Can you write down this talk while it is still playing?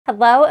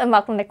Hello and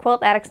welcome to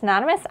Quilt Addicts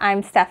Anonymous.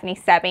 I'm Stephanie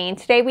Soebbing.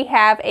 Today we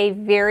have a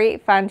very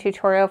fun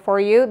tutorial for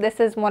you. This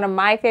is one of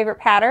my favorite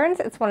patterns.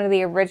 It's one of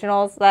the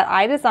originals that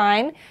I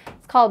designed.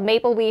 It's called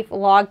Maple Leaf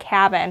Log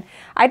Cabin.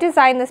 I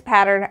designed this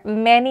pattern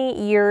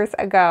many years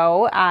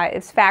ago.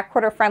 It's fat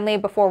quarter friendly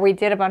before we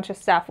did a bunch of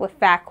stuff with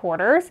fat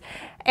quarters.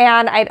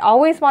 And I'd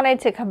always wanted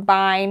to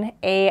combine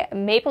a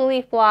maple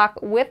leaf block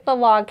with the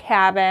log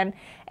cabin.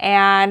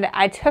 And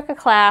I took a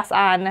class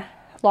on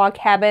log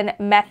cabin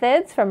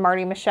methods from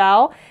Marti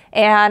Michell,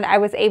 and I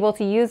was able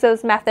to use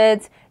those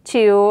methods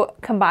to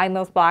combine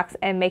those blocks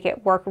and make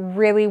it work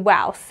really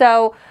well.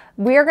 So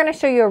we're going to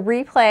show you a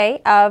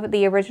replay of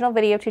the original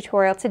video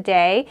tutorial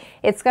today.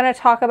 It's going to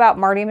talk about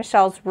Marti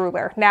Michel's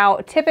ruler. Now,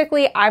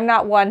 typically I'm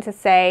not one to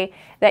say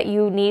that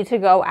you need to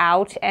go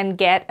out and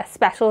get a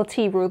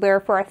specialty ruler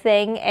for a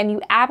thing, and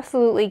you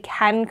absolutely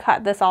can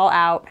cut this all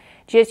out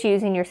just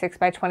using your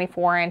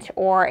 6x24 inch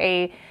or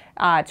a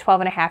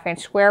 12.5 inch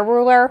square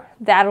ruler.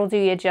 That'll do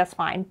you just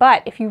fine.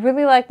 But if you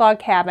really like log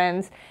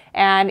cabins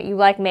and you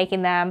like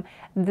making them,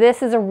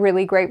 this is a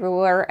really great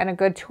ruler and a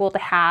good tool to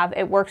have.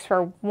 It works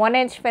for 1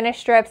 inch finish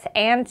strips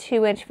and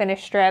 2 inch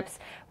finish strips,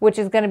 which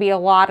is going to be a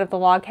lot of the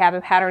log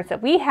cabin patterns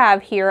that we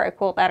have here at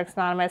Quilt Addicts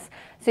Anonymous.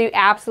 So you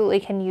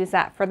absolutely can use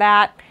that for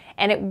that.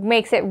 And it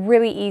makes it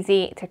really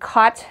easy to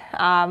cut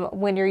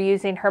when you're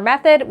using her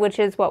method, which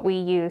is what we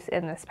use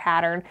in this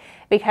pattern,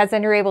 because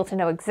then you're able to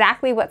know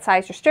exactly what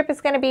size your strip is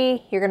going to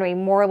be. You're going to be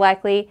more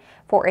likely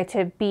for it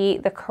to be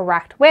the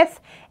correct width.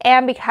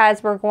 And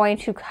because we're going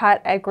to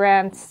cut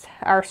against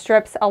our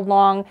strips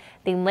along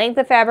the length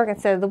of fabric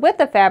instead of the width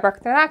of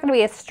fabric, they're not going to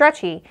be as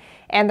stretchy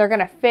and they're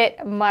going to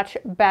fit much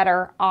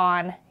better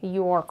on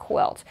your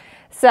quilt.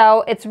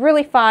 So it's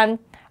really fun.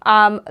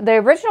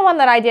 The original one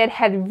that I did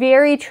had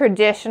very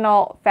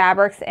traditional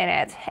fabrics in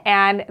it,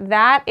 and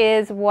that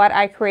is what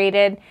I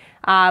created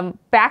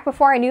back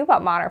before I knew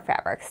about modern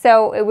fabrics.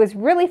 So it was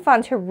really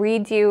fun to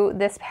redo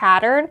this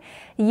pattern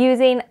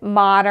using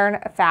modern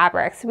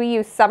fabrics. We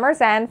use Summer's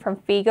End from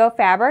FIGO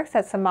Fabrics.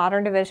 That's the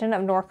modern division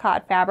of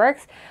Northcott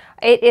Fabrics.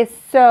 It is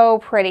so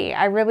pretty.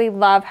 I really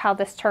love how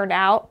this turned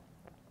out.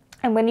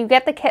 And when you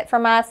get the kit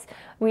from us,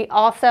 we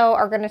also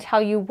are going to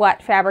tell you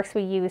what fabrics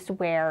we used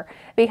where,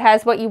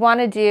 because what you want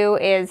to do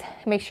is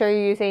make sure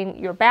you're using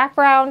your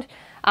background.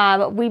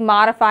 We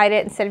modified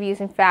it. Instead of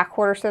using fat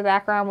quarters for the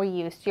background, we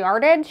used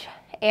yardage,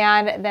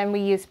 and then we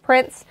used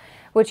prints,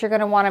 which you're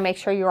going to want to make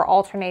sure you're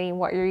alternating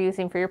what you're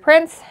using for your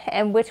prints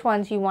and which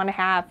ones you want to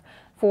have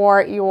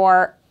for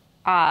your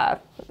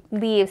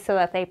leaves so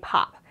that they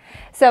pop.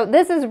 So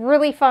this is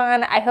really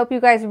fun. I hope you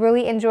guys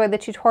really enjoyed the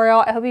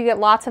tutorial. I hope you get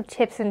lots of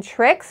tips and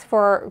tricks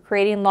for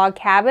creating log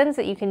cabins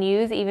that you can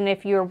use even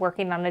if you're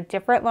working on a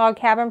different log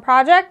cabin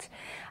project.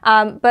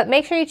 But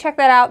make sure you check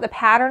that out. The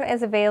pattern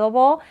is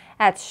available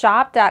at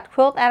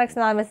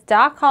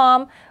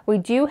shop.quiltaddictsanonymous.com. We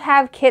do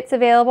have kits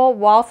available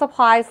while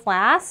supplies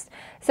last.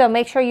 So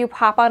make sure you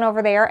pop on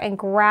over there and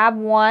grab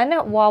one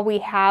while we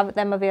have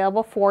them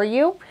available for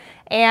you.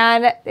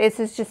 And this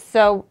is just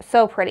so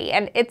pretty.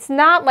 And it's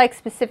not like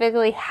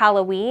specifically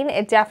Halloween.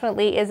 It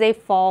definitely is a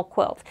fall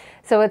quilt.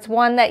 So it's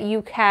one that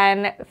you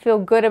can feel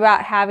good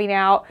about having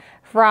out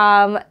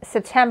from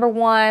September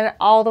 1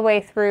 all the way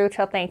through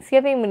till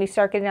Thanksgiving when you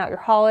start getting out your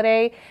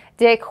holiday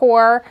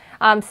decor.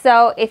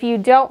 So if you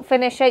don't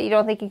finish it, you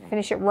don't think you can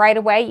finish it right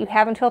away, you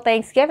have until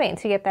Thanksgiving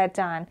to get that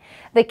done.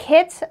 The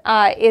kit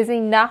is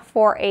enough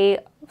for a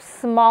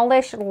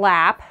smallish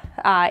lap.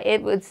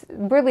 It was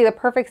really the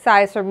perfect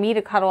size for me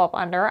to cuddle up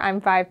under.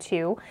 I'm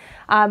 5'2".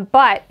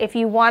 But if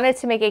you wanted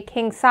to make a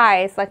king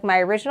size like my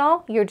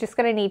original, you're just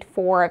going to need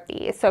 4 of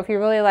these. So if you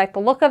really like the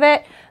look of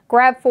it,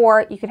 grab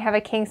 4. You can have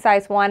a king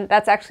size one.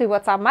 That's actually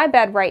what's on my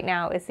bed right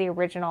now, is the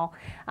original,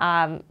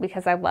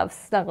 because I love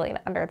snuggling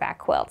under that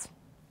quilt.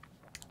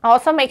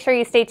 Also, make sure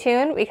you stay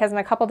tuned, because in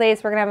a couple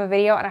days we're going to have a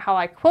video on how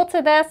I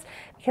quilted this,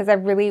 because I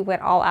really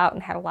went all out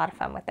and had a lot of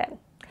fun with it.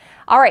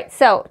 All right,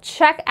 so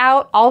check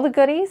out all the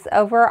goodies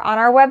over on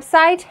our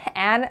website,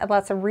 and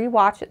let's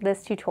rewatch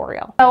this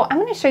tutorial. So I'm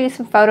going to show you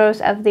some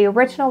photos of the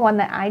original one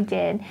that I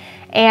did,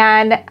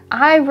 and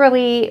I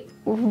really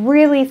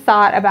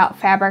thought about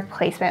fabric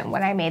placement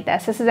when I made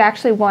this. This is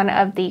actually one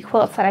of the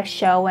quilts that I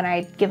show when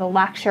I give a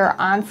lecture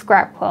on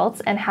scrap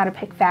quilts and how to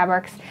pick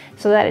fabrics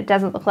so that it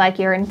doesn't look like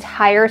your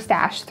entire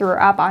stash threw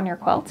up on your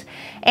quilt.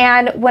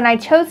 And when I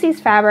chose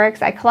these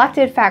fabrics, I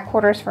collected fat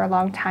quarters for a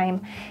long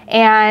time,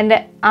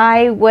 and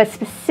I was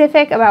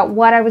specific about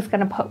what I was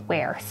going to put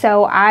where.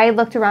 So I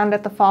looked around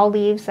at the fall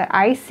leaves that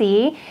I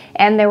see,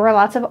 and there were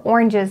lots of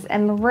oranges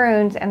and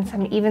maroons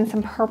and even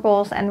some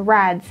purples and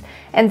reds.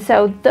 And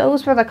so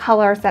those were the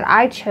colors that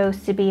I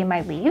chose to be in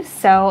my leaves.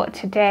 So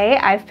today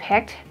I've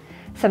picked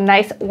some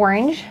nice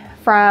orange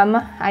from,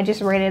 I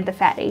just raided the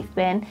Fat Eighth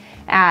bin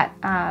at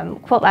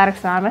Quilt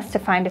Addicts Anonymous to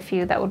find a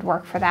few that would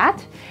work for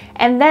that.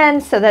 And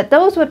then so that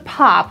those would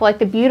pop like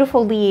the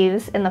beautiful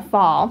leaves in the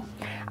fall,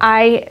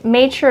 I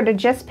made sure to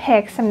just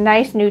pick some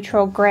nice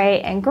neutral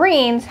gray and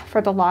greens for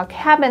the log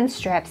cabin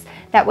strips.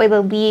 That way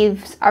the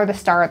leaves are the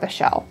star of the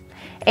show.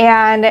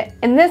 And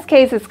in this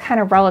case, it's kind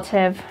of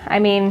relative. I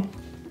mean,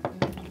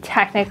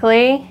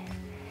 technically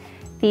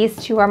these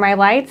two are my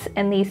lights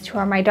and these two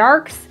are my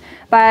darks,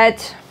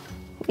 but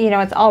you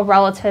know, it's all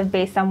relative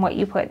based on what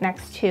you put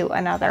next to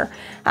another.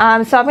 So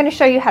I'm going to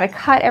show you how to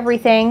cut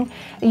everything.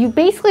 You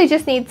basically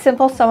just need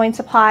simple sewing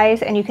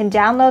supplies, and you can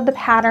download the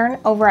pattern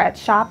over at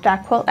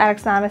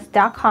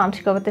shop.quiltaddictsanonymous.com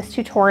to go with this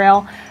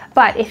tutorial.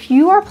 But if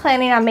you are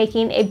planning on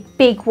making a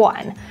big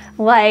one,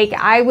 like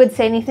I would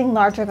say anything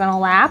larger than a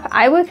lap,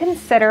 I would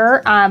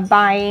consider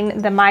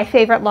buying the My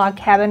Favorite Log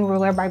Cabin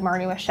Ruler by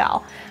Marti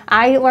Michell.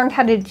 I learned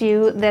how to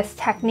do this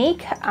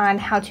technique on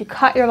how to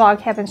cut your log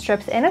cabin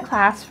strips in a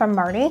class from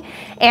Marti,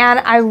 and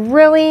I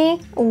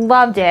really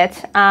loved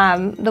it,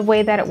 the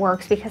way that it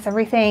works, because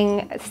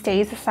everything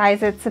stays the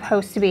size it's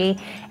supposed to be,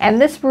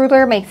 and this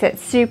ruler makes it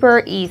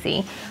super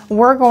easy.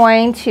 We're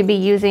going to be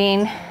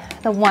using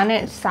the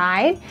 1-inch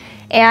side,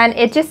 and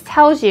it just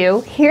tells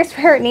you here's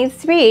where it needs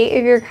to be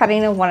if you're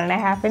cutting a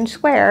 1.5-inch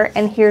square,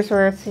 and here's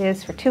where it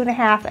is for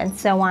 2.5, and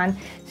so on.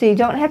 So you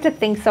don't have to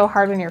think so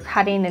hard when you're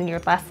cutting, and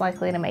you're less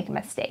likely to make a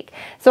mistake.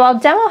 So I'll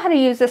demo how to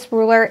use this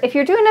ruler. If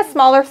you're doing a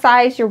smaller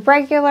size, your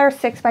regular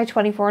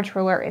 6x24-inch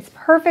ruler is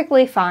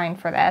perfectly fine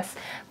for this.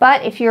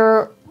 But if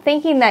you're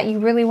thinking that you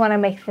really want to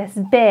make this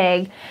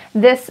big,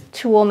 this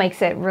tool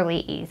makes it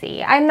really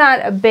easy. I'm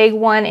not a big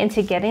one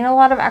into getting a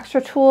lot of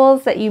extra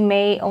tools that you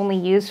may only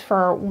use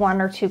for 1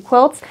 or 2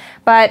 quilts,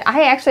 but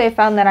I actually have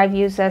found that I've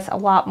used this a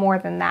lot more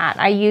than that.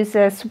 I used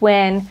this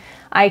when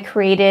I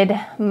created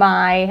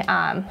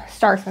my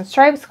Stars and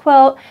Stripes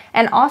quilt,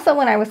 and also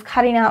when I was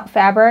cutting out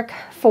fabric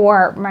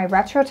for my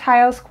Retro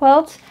Tiles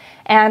quilt,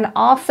 and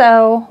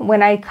also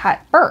when I cut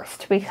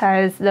Burst,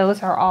 because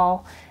those are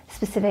all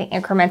specific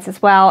increments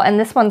as well. And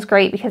this one's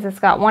great because it's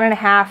got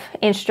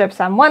 1.5-inch strips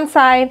on one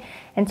side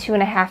and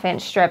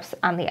 2.5-inch strips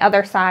on the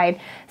other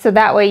side. So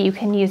that way you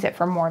can use it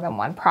for more than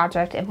one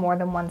project and more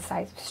than one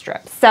size of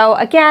strips. So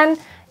again,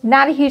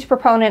 not a huge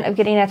proponent of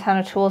getting a ton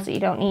of tools that you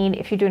don't need.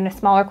 If you're doing a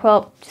smaller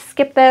quilt, just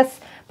skip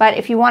this. But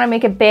if you want to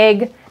make it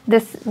big,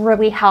 this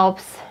really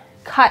helps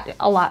cut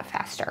a lot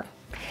faster.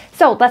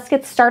 So let's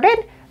get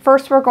started.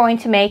 First, we're going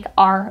to make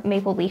our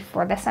maple leaf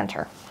for the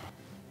center.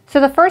 So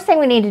the first thing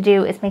we need to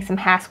do is make some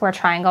half square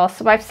triangles.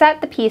 So I've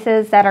set the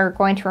pieces that are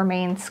going to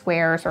remain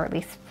squares, or at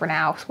least for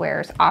now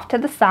squares, off to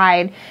the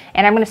side.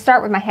 And I'm going to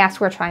start with my half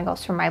square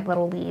triangles for my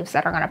little leaves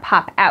that are going to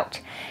pop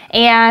out.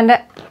 And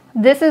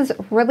this is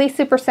really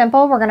super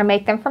simple. We're going to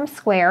make them from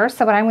squares.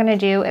 So what I'm going to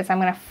do is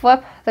I'm going to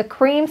flip the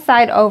cream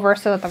side over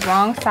so that the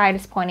wrong side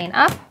is pointing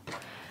up.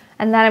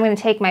 And then I'm going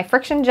to take my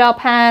friction gel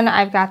pen.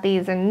 I've got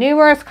these in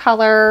numerous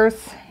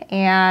colors,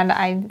 and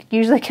I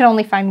usually can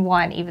only find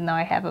one, even though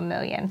I have a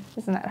million.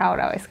 Isn't that how it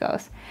always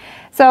goes?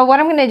 So what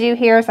I'm going to do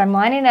here is I'm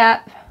lining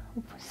up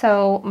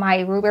so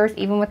my ruler is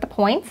even with the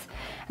points.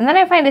 And then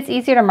I find it's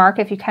easier to mark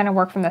if you kind of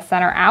work from the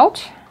center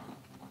out.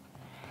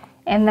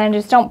 And then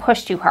just don't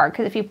push too hard,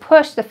 because if you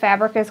push, the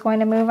fabric is going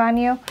to move on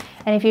you.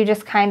 And if you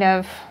just kind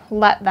of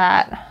let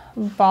that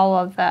ball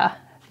of the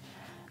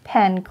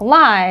pen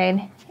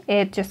glide,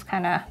 it just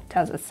kind of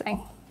does its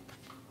thing.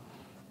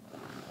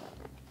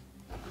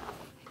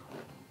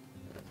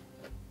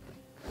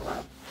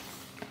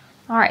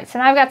 All right, so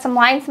now I've got some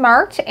lines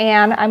marked,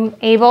 and I'm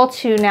able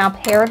to now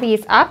pair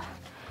these up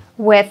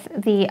with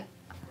the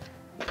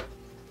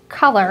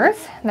colors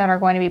that are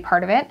going to be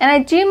part of it. And I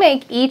do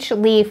make each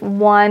leaf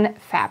one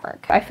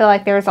fabric. I feel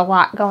like there's a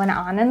lot going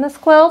on in this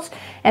quilt,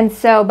 and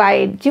so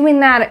by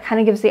doing that, it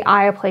kind of gives the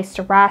eye a place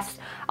to rest.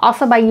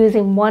 Also, by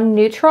using one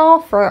neutral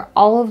for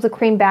all of the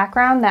cream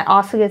background, that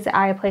also gives the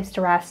eye a place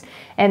to rest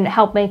and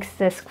help makes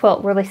this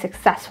quilt really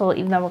successful,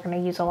 even though we're going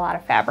to use a lot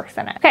of fabrics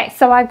in it. Okay,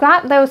 so I've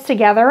got those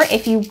together.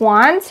 If you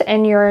want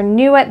and you're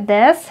new at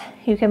this,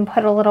 you can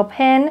put a little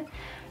pin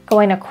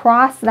going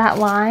across that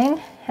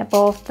line at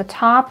both the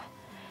top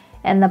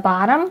and the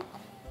bottom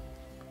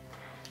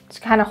to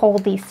kind of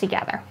hold these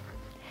together.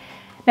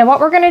 Now what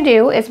we're going to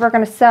do is we're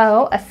going to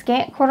sew a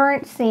scant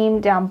 1/4-inch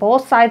seam down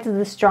both sides of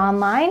this drawn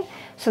line,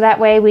 so that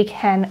way we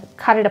can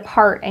cut it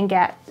apart and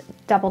get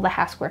double the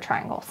half square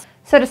triangles.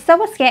 So to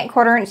sew a scant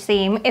 1/4-inch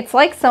seam, it's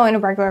like sewing a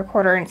regular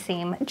 1/4-inch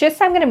seam,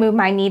 just I'm going to move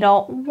my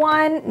needle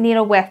 1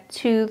 needle width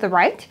to the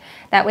right.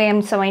 That way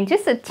I'm sewing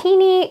just a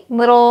teeny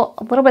little,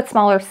 a little bit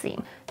smaller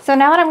seam. So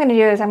now what I'm going to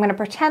do is I'm going to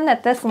pretend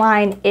that this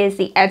line is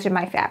the edge of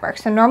my fabric.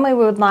 So normally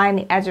we would line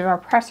the edge of our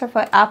presser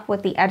foot up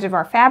with the edge of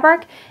our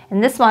fabric.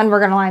 And this one, we're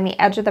going to line the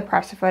edge of the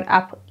presser foot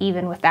up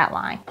even with that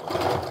line.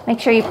 Make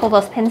sure you pull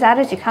those pins out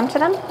as you come to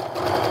them.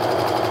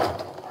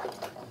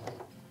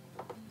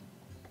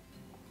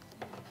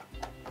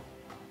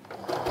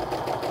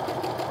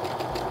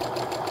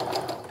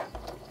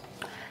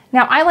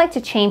 Now I like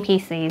to chain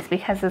piece these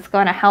because it's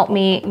going to help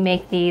me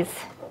make these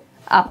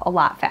up a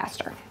lot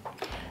faster.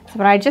 So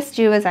what I just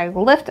do is I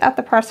lift up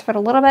the press foot a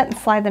little bit and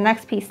slide the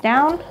next piece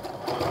down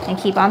and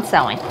keep on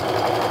sewing.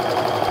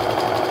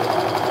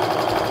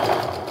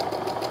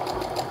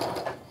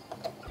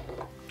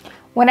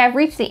 When I've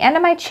reached the end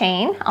of my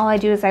chain, all I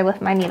do is I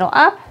lift my needle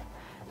up,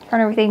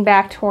 turn everything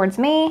back towards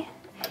me,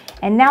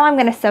 and now I'm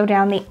going to sew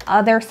down the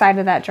other side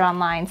of that drawn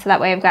line, so that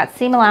way I've got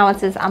seam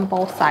allowances on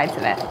both sides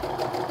of it.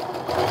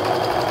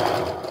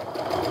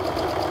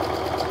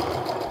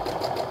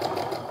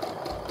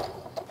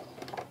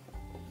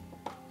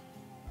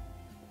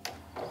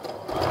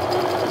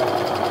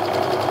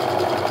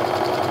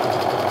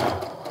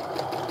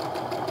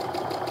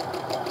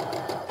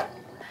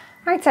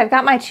 All right, so I've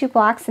got my 2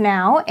 blocks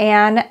now,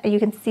 and you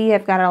can see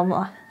I've got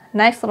a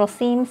nice little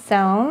seam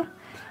sewn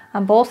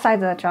on both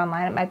sides of the drawn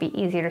line. It might be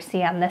easier to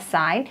see on this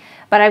side,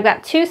 but I've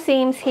got 2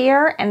 seams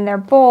here, and they're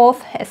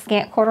both a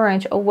scant 1/4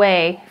 inch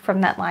away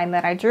from that line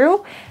that I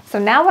drew. So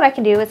now what I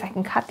can do is I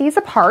can cut these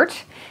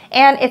apart,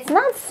 and it's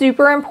not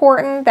super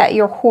important that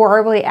you're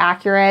horribly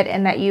accurate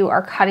and that you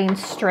are cutting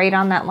straight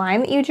on that line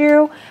that you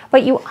drew,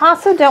 but you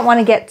also don't want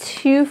to get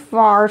too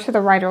far to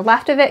the right or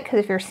left of it, because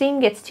if your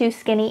seam gets too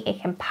skinny,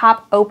 it can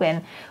pop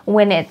open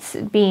when it's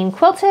being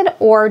quilted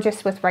or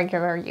just with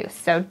regular use.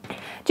 So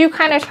do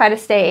kind of try to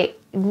stay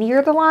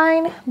near the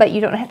line, but you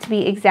don't have to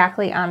be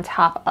exactly on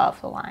top of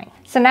the line.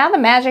 So now the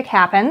magic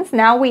happens.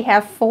 Now we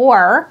have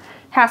 4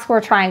 half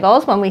square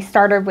triangles when we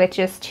started with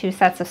just 2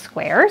 sets of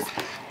squares.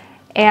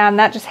 And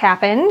that just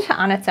happened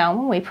on its own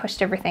when we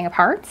pushed everything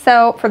apart.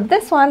 So for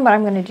this one, what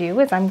I'm going to do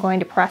is I'm going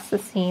to press the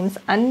seams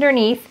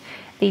underneath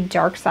the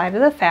dark side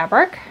of the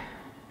fabric.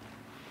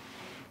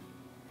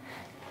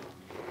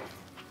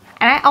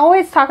 And I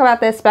always talk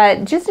about this,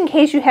 but just in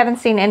case you haven't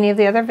seen any of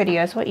the other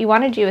videos, what you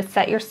want to do is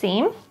set your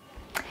seam.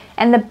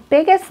 And the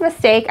biggest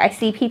mistake I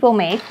see people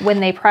make when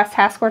they press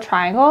half square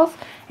triangles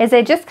is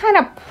they just kind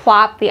of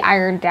plop the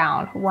iron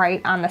down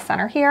right on the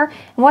center here.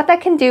 And what that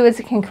can do is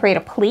it can create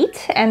a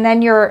pleat, and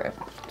then your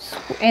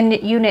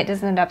unit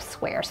doesn't end up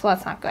square, so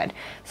that's not good.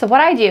 So what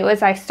I do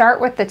is I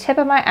start with the tip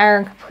of my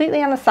iron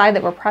completely on the side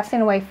that we're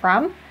pressing away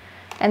from,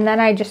 and then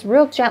I just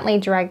real gently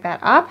drag that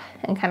up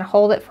and kind of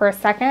hold it for a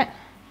second.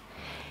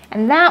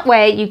 And that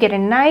way you get a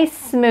nice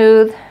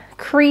smooth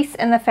crease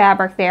in the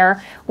fabric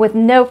there with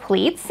no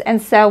pleats. And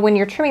so when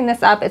you're trimming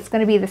this up, it's going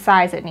to be the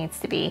size it needs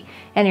to be,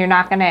 and you're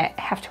not going to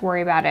have to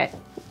worry about it,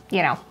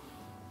 you know,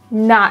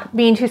 not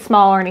being too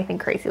small or anything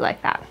crazy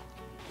like that.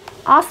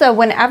 Also,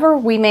 whenever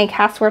we make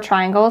half square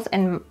triangles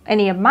in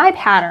any of my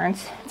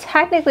patterns,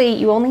 technically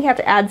you only have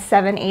to add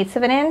 7/8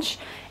 of an inch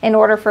in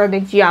order for the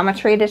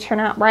geometry to turn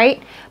out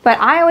right. But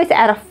I always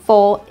add a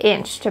full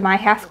inch to my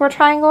half square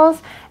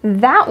triangles.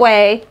 That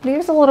way,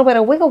 there's a little bit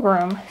of wiggle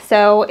room.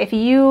 So if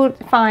you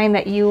find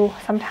that you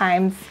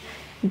sometimes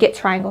get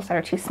triangles that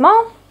are too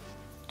small,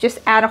 just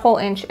add a whole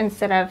inch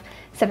instead of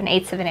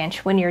 7/8 of an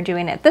inch when you're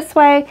doing it this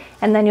way,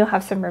 and then you'll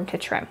have some room to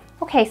trim.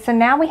 Okay, so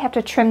now we have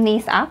to trim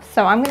these up.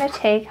 So I'm gonna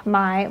take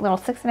my little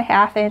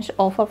 6.5 inch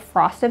Olfa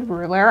frosted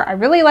ruler. I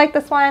really like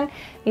this one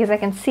because I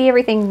can see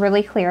everything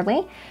really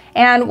clearly.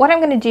 And what I'm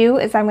gonna do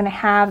is I'm gonna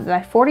have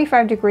the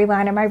 45-degree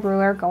line of my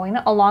ruler going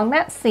along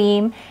that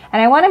seam,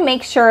 and I wanna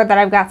make sure that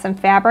I've got some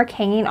fabric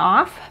hanging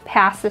off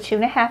past the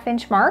 2.5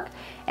 inch mark,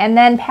 and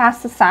then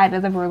past the side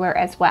of the ruler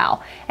as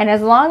well. And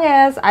as long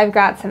as I've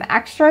got some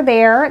extra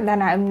there,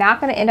 then I'm not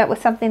going to end up with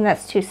something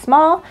that's too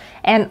small.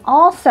 And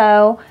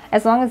also,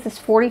 as long as this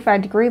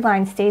 45-degree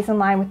line stays in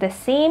line with this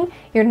seam,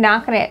 you're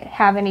not going to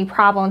have any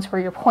problems where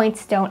your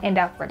points don't end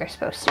up where they're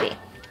supposed to be.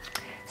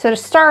 So to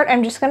start,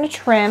 I'm just going to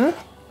trim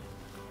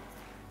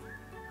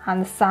on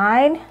the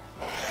side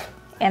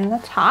and the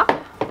top.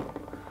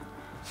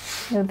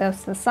 Move those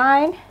to the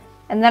side.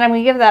 And then I'm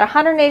going to give that a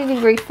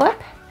 180-degree flip.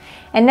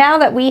 And now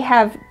that we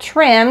have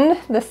trimmed,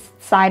 this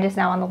side is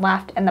now on the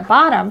left and the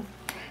bottom.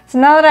 So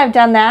now that I've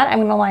done that, I'm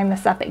going to line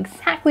this up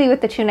exactly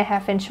with the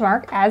 2.5 inch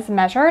mark as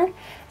measured.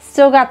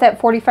 Still got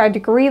that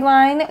 45-degree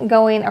line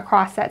going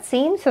across that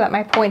seam so that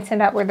my points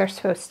end up where they're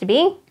supposed to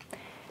be.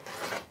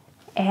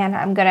 And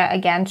I'm going to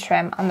again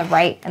trim on the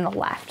right and the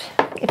left.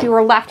 If you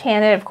were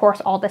left-handed, of course,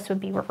 all this would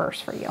be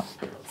reversed for you.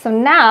 So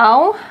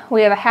now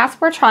we have a half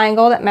square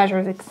triangle that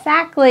measures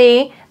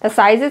exactly the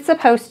size it's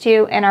supposed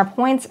to, and our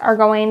points are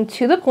going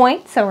to the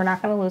point, so we're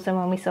not going to lose them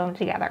when we sew them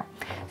together.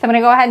 So I'm going to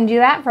go ahead and do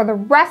that for the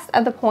rest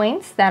of the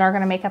points that are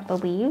going to make up the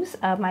leaves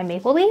of my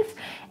maple leaf,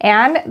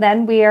 and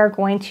then we are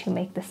going to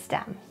make the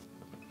stem.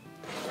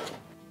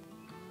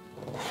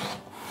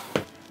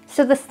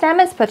 So the stem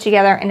is put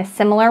together in a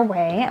similar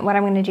way. What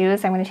I'm going to do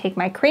is I'm going to take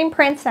my cream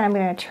prints and I'm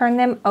going to turn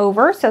them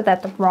over so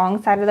that the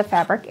wrong side of the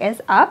fabric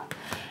is up.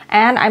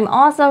 And I'm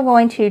also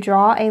going to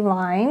draw a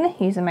line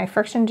using my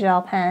friction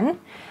gel pen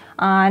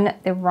on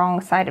the wrong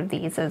side of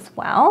these as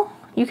well.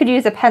 You could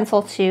use a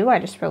pencil too. I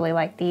just really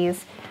like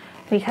these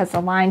because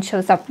the line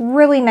shows up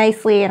really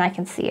nicely and I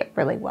can see it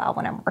really well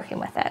when I'm working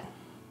with it.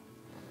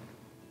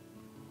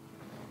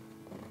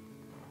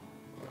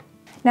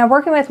 Now,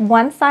 working with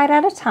one side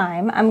at a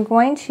time, I'm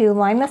going to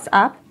line this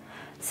up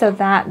so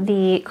that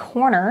the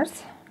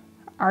corners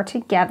are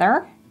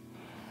together,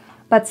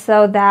 but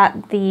so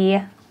that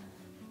the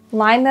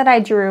line that I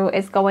drew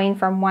is going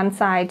from one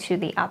side to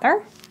the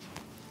other.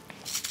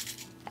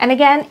 And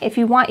again, if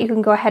you want, you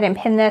can go ahead and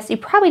pin this. You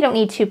probably don't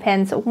need 2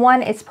 pins.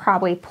 One is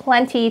probably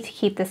plenty to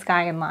keep this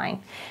guy in line.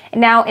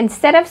 Now,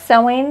 instead of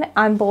sewing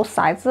on both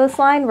sides of this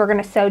line, we're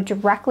going to sew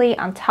directly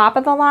on top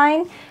of the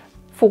line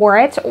for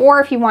it,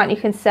 or if you want, you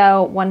can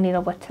sew one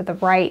needle width to the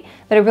right,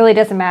 but it really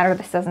doesn't matter.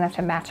 This doesn't have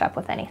to match up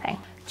with anything.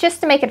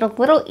 Just to make it a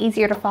little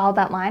easier to follow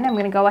that line, I'm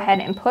going to go ahead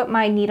and put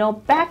my needle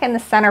back in the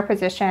center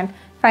position.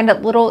 Find it a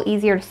little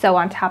easier to sew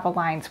on top of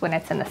lines when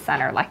it's in the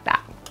center like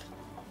that.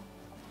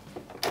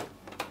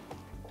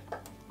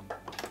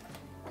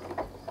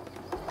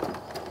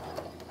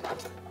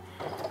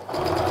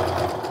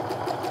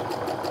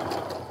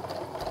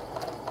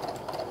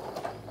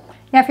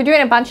 Now if you're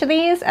doing a bunch of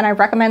these, and I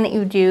recommend that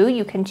you do,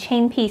 you can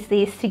chain piece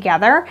these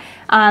together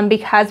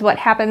because what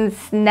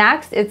happens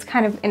next, it's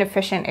kind of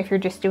inefficient if you're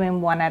just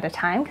doing one at a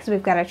time because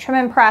we've got to trim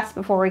and press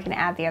before we can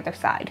add the other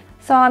side.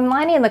 So I'm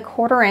lining the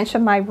 1/4 inch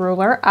of my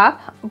ruler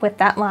up with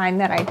that line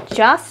that I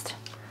just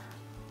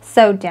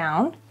sewed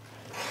down.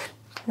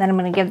 Then I'm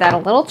going to give that a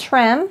little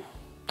trim.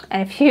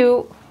 And if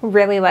you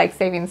really like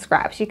saving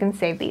scraps, you can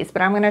save these,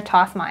 but I'm going to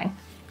toss mine.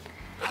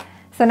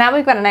 So now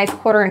we've got a nice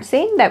 1/4 inch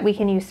seam that we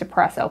can use to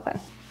press open.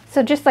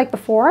 So just like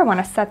before, I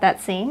want to set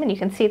that seam, and you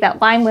can see that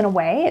line went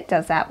away. It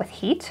does that with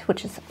heat,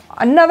 which is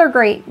another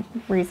great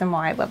reason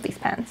why I love these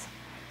pens.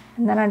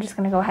 And then I'm just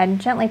going to go ahead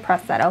and gently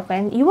press that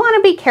open. You want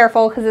to be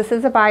careful because this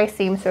is a bias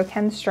seam, so it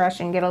can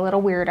stretch and get a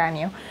little weird on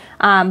you.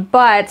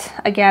 But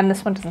again,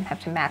 this one doesn't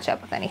have to match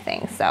up with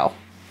anything, so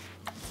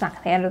it's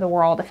not the end of the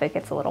world if it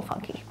gets a little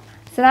funky.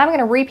 So now I'm going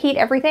to repeat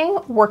everything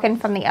working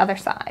from the other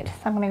side.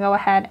 So I'm going to go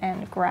ahead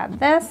and grab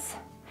this.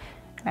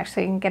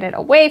 Actually, you can get it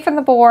away from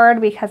the board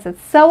because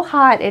it's so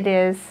hot. It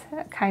is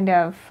kind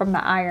of from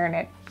the iron.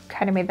 It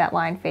kind of made that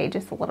line fade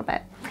just a little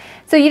bit.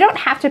 So you don't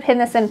have to pin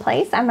this in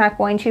place. I'm not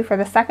going to for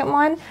the second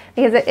one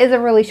because it is a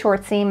really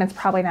short seam. It's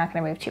probably not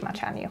going to move too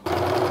much on you.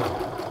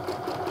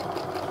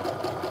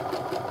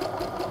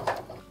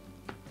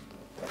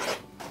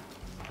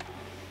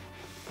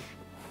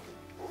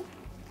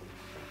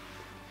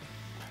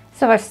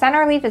 So our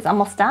center leaf is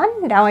almost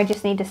done. Now I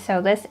just need to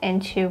sew this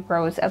into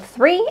rows of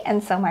 3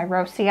 and sew my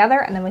rows together,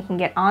 and then we can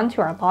get on to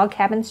our log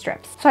cabin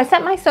strips. So I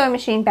set my sewing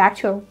machine back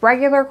to a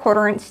regular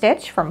 1/4 inch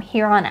stitch from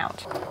here on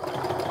out.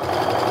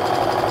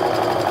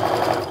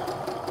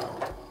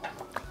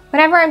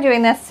 Whenever I'm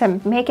doing this to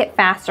make it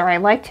faster, I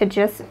like to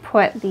just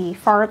put the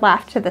far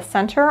left to the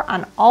center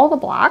on all the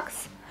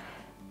blocks.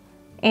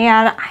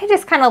 And I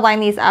just kind of line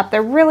these up.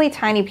 They're really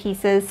tiny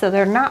pieces, so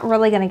they're not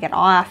really going to get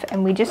off.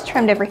 And we just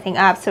trimmed everything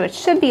up, so it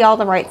should be all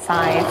the right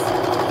size.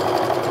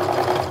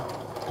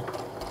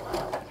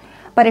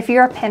 But if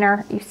you're a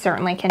pinner, you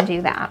certainly can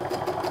do that.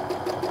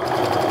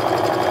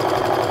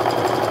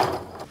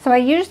 So I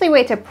usually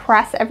wait to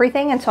press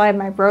everything until I have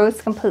my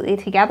rows completely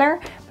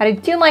together. But I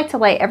do like to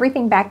lay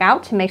everything back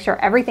out to make sure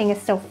everything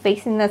is still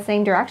facing the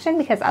same direction,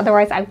 because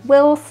otherwise I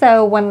will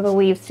sew one of the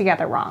leaves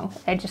together wrong.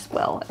 I just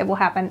will. It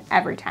will happen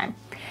every time.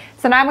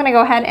 So now I'm going to go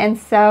ahead and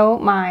sew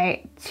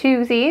my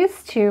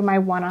twosies to my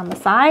one on the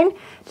side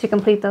to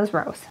complete those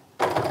rows.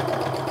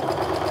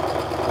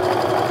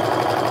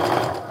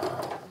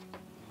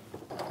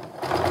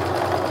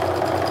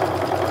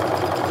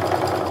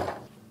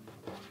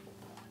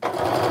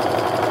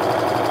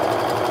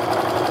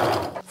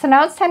 So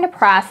now it's time to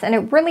press, and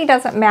it really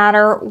doesn't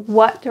matter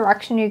what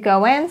direction you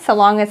go in, so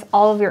long as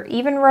all of your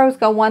even rows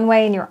go one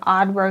way and your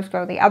odd rows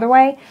go the other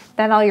way,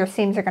 then all your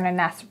seams are going to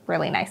nest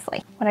really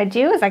nicely. What I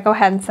do is I go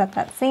ahead and set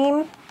that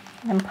seam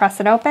and then press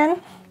it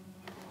open,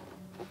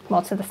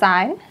 well, to the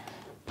side.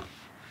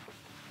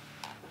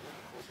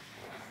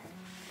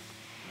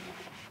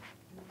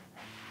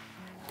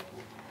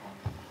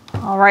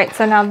 All right,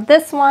 so now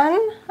this one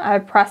I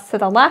press to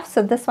the left,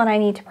 so this one I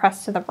need to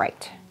press to the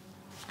right.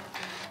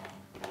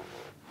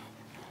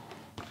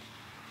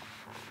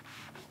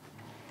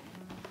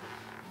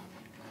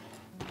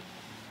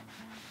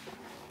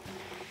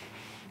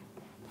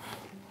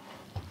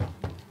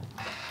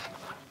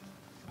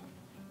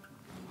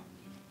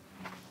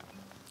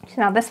 So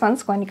now this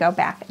one's going to go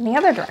back in the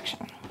other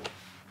direction.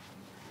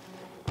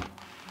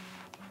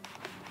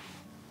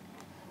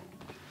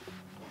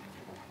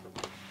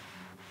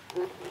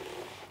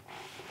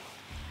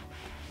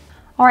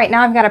 All right,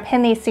 now I've got to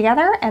pin these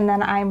together and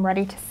then I'm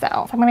ready to sew.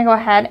 So I'm going to go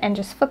ahead and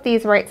just flip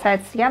these right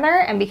sides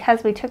together, and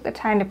because we took the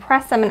time to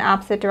press them in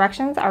opposite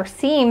directions, our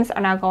seams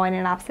are now going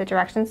in opposite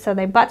directions, so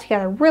they butt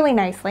together really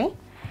nicely.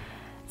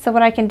 So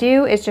what I can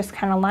do is just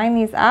kind of line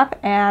these up,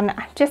 and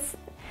it's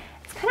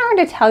kind of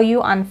hard to tell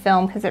you on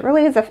film because it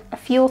really is a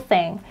feel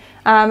thing.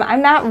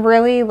 I'm not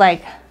really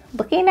like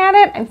looking at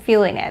it, I'm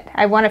feeling it.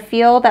 I want to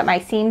feel that my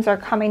seams are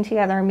coming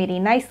together and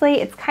meeting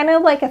nicely. It's kind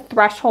of like a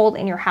threshold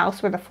in your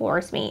house where the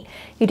floors meet.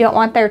 You don't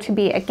want there to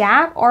be a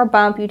gap or a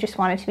bump, you just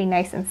want it to be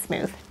nice and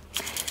smooth.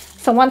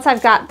 So once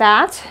I've got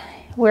that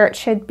where it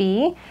should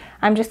be,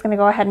 I'm just going to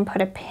go ahead and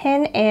put a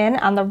pin in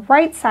on the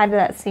right side of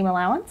that seam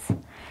allowance.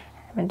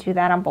 I'm going to do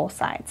that on both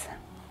sides.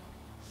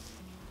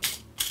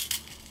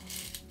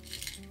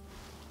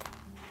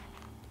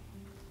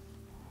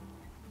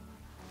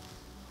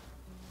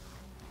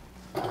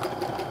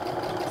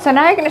 So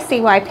now you're going to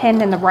see why I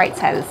pinned in the right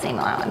side of the seam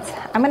allowance.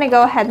 I'm going to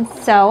go ahead and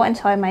sew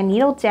until I have my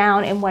needle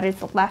down in what is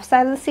the left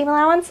side of the seam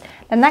allowance.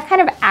 Then that kind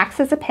of acts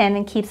as a pin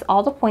and keeps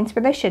all the points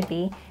where they should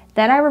be.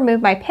 Then I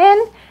remove my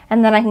pin,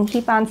 and then I can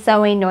keep on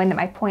sewing knowing that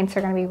my points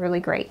are going to be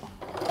really great.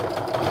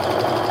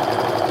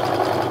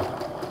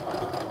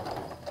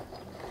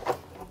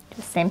 Do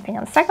the same thing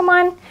on the second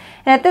one.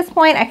 And at this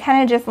point, I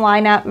kind of just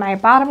line up my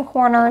bottom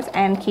corners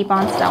and keep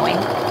on sewing.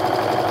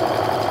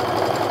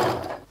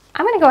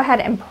 I'm going to go ahead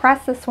and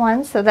press this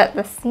one so that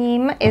the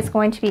seam is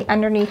going to be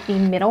underneath the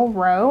middle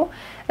row.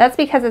 That's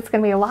because it's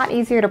going to be a lot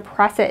easier to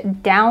press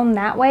it down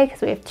that way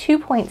because we have 2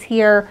 points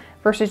here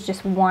versus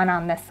just one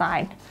on this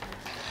side.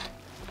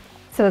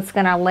 So it's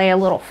gonna lay a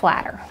little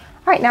flatter.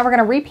 All right, now we're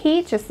gonna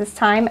repeat, just this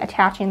time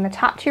attaching the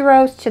top 2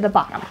 rows to the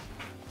bottom.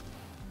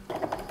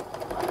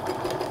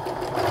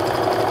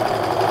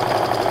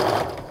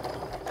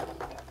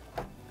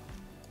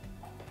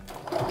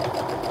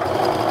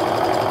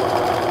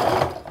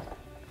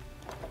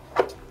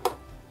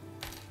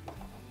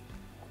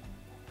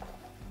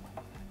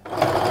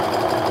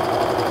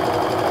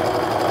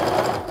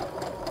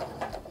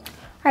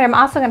 I'm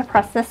also going to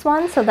press this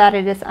one so that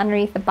it is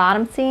underneath the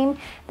bottom seam.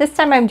 This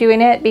time I'm doing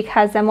it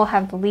because then we'll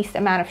have the least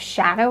amount of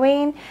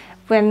shadowing,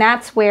 when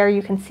that's where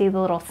you can see the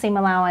little seam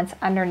allowance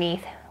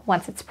underneath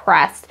once it's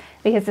pressed,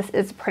 because this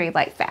is a pretty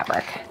light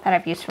fabric that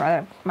I've used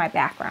for my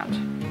background.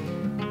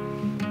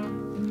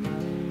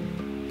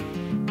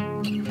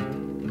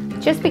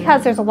 Just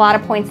because there's a lot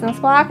of points in this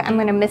block, I'm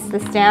going to mist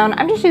this down.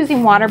 I'm just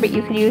using water, but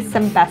you could use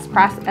some best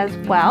press as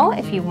well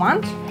if you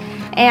want.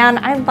 And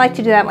I like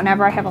to do that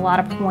whenever I have a lot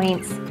of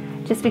points,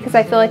 just because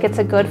I feel like it's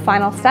a good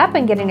final step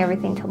in getting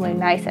everything to lay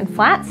nice and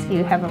flat, so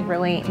you have a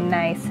really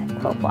nice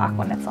quilt block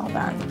when it's all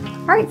done.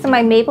 All right, so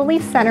my maple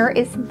leaf center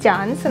is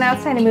done. So now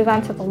it's time to move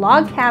on to the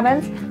log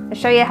cabins. I'll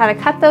show you how to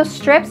cut those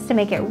strips to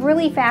make it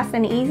really fast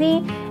and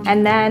easy,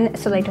 and then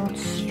so they don't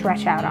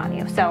stretch out on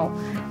you. So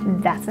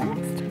that's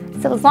next.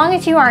 So as long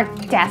as you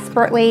aren't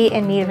desperately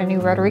in need of a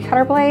new rotary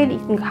cutter blade, you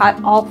can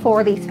cut all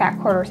 4 of these fat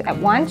quarters at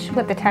once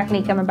with the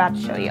technique I'm about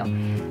to show you.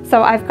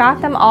 So I've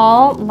got them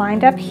all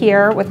lined up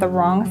here with the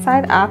wrong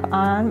side up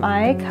on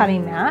my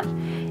cutting mat.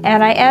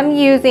 And I am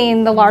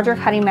using the larger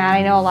cutting mat.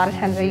 I know a lot of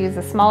times I use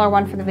the smaller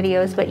one for the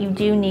videos, but you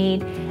do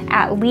need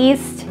at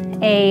least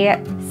a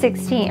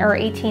 16 or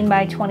 18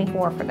 by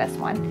 24 for this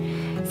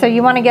one. So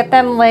you want to get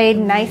them laid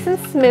nice and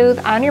smooth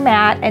on your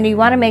mat, and you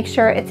want to make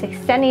sure it's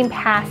extending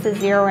past the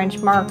 0-inch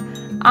mark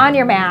on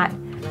your mat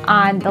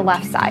on the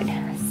left side.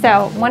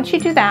 So once you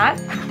do that,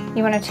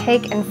 you want to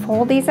take and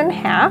fold these in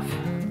half.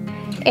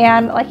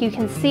 And like you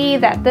can see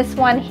that this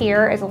one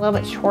here is a little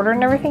bit shorter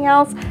than everything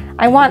else.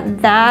 I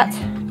want that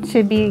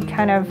to be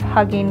kind of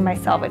hugging my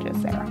selvages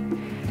there.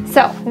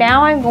 So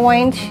now I'm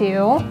going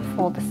to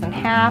fold this in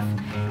half,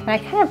 and I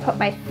kind of put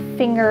my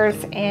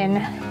fingers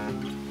in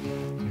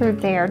through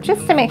there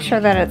just to make sure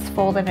that it's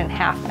folded in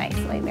half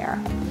nicely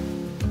there.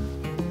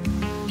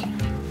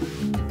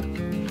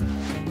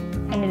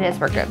 And it is,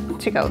 we're good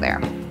to go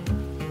there.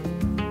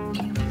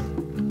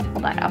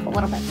 Pull that up a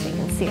little bit so you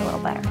can see a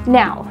little better.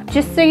 Now,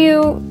 just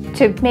so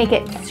to make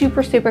it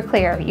super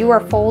clear, you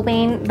are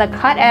folding the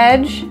cut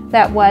edge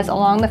that was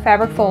along the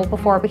fabric fold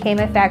before it became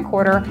a fat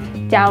quarter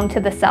down to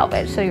the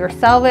selvage. So your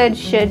selvage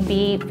should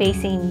be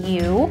facing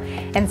you,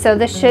 and so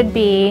this should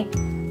be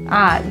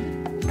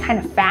kind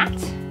of fat,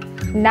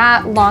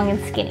 not long and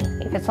skinny.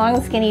 If it's long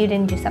and skinny, you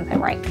didn't do something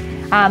right.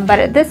 But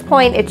at this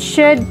point, it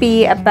should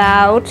be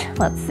about,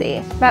 let's see,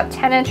 about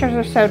 10 inches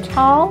or so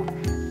tall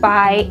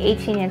by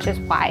 18 inches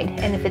wide.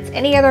 And if it's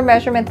any other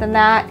measurement than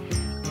that,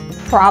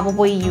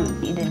 probably you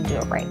didn't do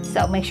it right.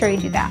 So make sure you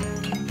do that.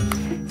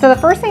 So the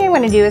first thing I'm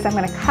going to do is I'm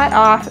going to cut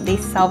off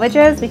these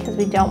selvages because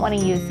we don't want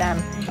to use them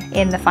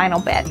in the final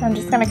bit. I'm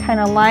just going to kind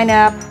of line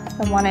up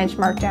the 1-inch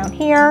mark down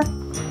here.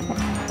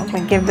 I'm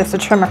going to give this a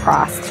trim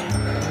across.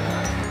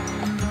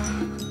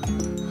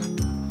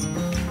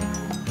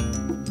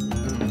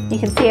 You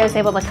can see I was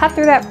able to cut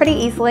through that pretty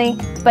easily,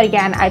 but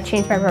again, I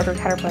changed my rotary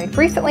cutter blade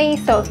recently,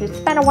 so if you've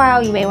spent a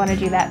while, you may want to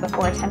do that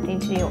before attempting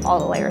to do all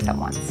the layers at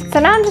once. So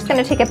now I'm just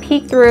going to take a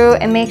peek through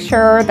and make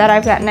sure that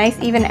I've got nice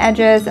even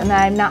edges and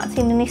that I'm not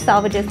seeing any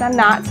selvages. I'm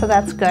not, so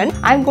that's good.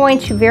 I'm going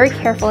to very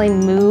carefully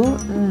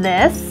move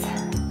this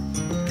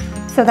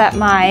so that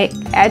my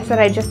edge that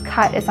I just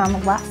cut is on the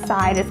left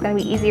side. It's going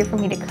to be easier for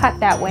me to cut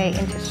that way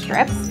into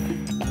strips.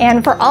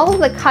 And for all of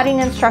the cutting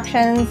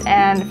instructions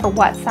and for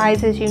what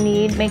sizes you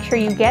need, make sure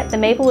you get the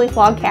Maple Leaf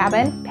Log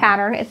Cabin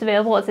pattern. It's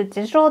available as a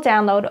digital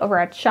download over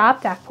at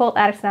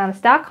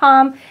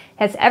shop.quiltaddictsanonymous.com. It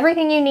has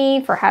everything you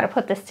need for how to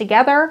put this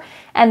together,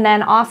 and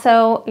then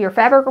also your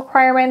fabric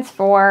requirements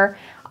for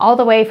all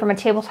the way from a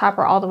tabletop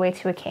or all the way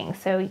to a king.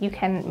 So you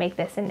can make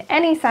this in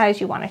any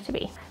size you want it to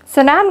be.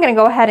 So now I'm going to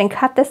go ahead and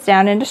cut this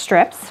down into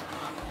strips.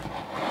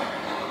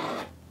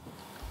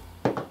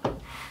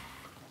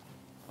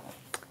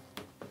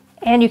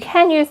 And you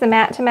can use the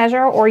mat to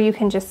measure, or you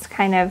can just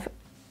kind of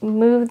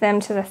move them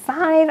to the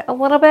side a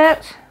little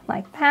bit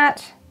like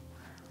that.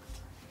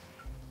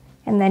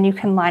 And then you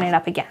can line it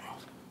up again.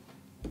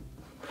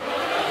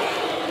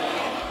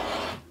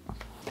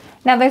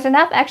 Now there's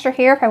enough extra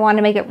here. If I want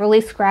to make it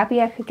really scrappy,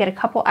 I could get a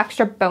couple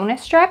extra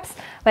bonus strips.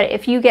 But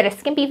if you get a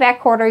skimpy fat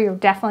quarter, you're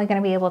definitely going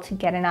to be able to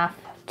get enough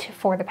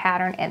for the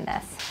pattern in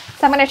this.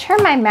 So I'm going to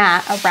turn my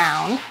mat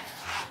around.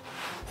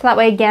 So that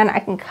way, again, I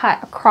can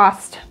cut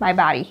across my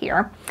body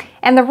here.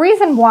 And the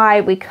reason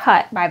why we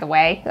cut, by the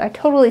way, I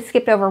totally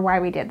skipped over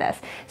why we did this.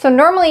 So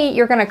normally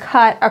you're gonna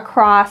cut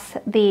across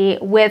the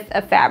width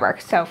of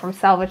fabric, so from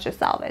selvage to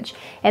selvage.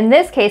 In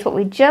this case, what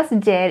we just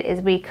did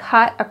is we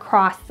cut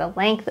across the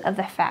length of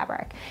the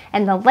fabric.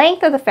 And the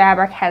length of the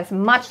fabric has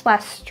much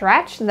less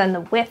stretch than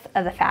the width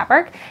of the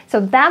fabric. So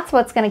that's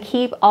what's gonna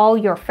keep all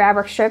your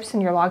fabric strips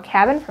in your log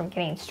cabin from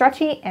getting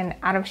stretchy and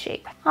out of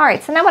shape. All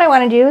right, so now what I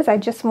wanna do is I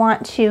just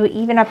want to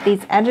even up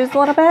these edges a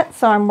little bit.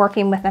 So I'm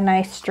working with a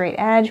nice straight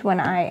edge when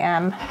I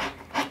am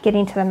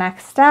getting to the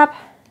next step.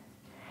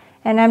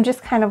 And I'm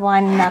just kind of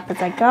lining up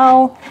as I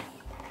go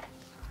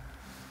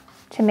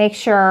to make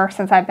sure,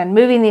 since I've been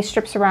moving these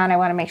strips around, I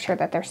want to make sure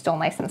that they're still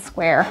nice and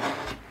square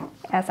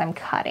as I'm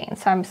cutting.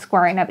 So I'm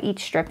squaring up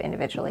each strip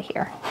individually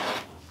here.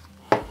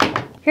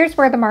 Here's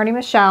where the Marti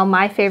Michell,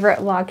 my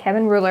favorite log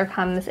cabin ruler,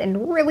 comes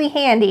in really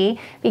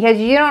handy, because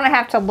you don't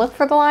have to look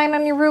for the line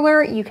on your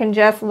ruler. You can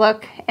just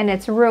look and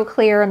it's real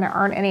clear and there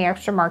aren't any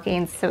extra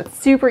markings. So it's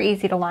super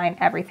easy to line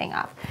everything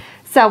up.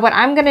 So what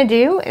I'm gonna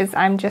do is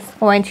I'm just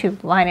going to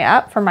line it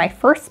up for my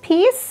first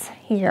piece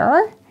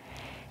here.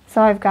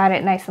 So I've got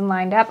it nice and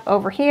lined up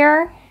over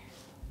here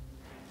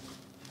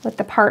with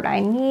the part I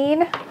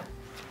need.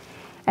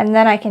 And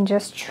then I can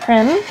just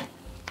trim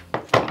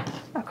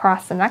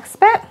across the next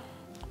bit.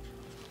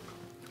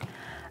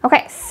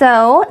 Okay,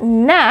 so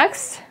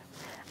next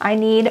I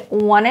need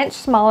 1 inch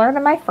smaller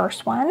than my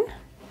first one.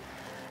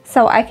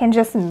 So I can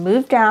just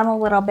move down a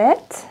little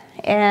bit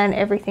and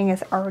everything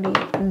is already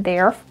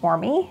there for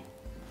me.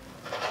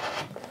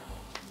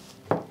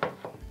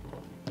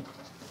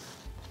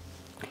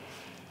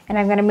 And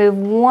I'm gonna move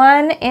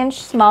 1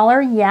 inch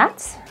smaller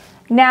yet.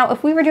 Now,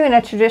 if we were doing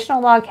a traditional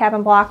log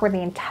cabin block where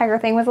the entire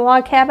thing was a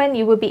log cabin,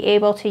 you would be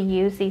able to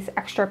use these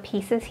extra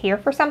pieces here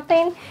for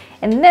something.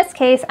 In this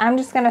case, I'm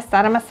just gonna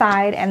set them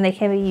aside and they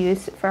can be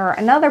used for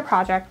another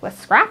project with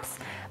scraps.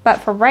 But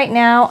for right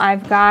now,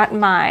 I've got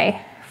my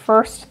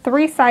first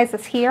 3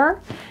 sizes here,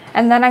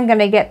 and then I'm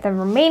gonna get the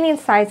remaining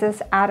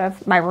sizes out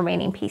of my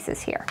remaining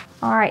pieces here.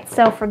 All right,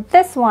 so for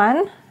this one,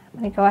 I'm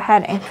gonna go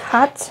ahead and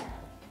cut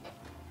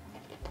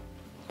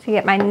to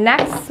get my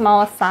next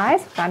smallest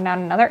size. I've gone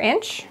down another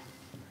inch.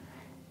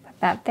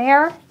 That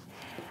there,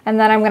 and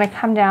then I'm going to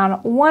come down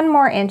 1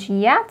 more inch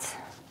yet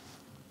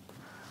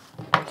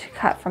to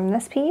cut from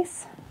this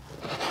piece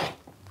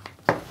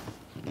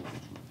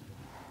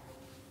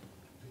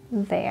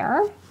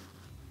there.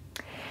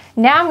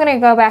 Now I'm going to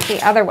go back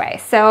the other way.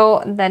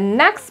 So the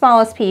next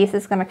smallest piece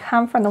is going to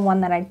come from the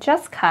one that I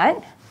just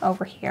cut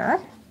over here.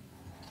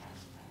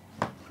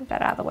 Move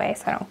that out of the way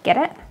so I don't get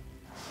it.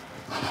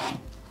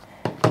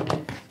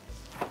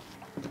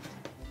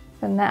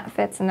 Then that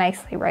fits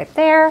nicely right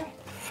there.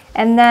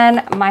 And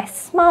then my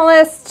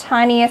smallest,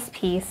 tiniest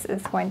piece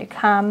is going to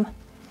come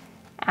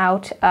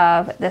out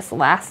of this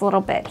last little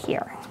bit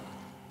here.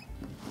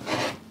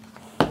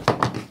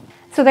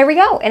 So there we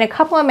go. In a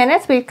couple of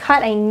minutes, we've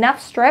cut enough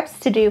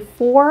strips to do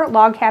 4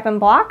 log cabin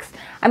blocks.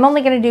 I'm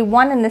only going to do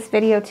 1 in this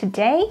video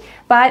today,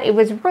 but it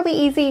was really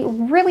easy,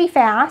 really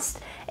fast,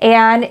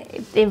 and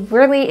it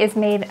really is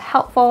made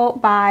helpful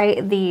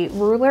by the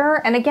ruler.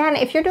 And again,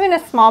 if you're doing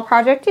a small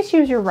project, just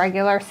use your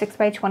regular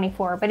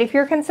 6x24. But if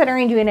you're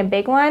considering doing a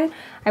big one,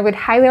 I would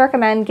highly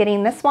recommend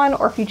getting this one,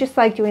 or if you just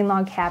like doing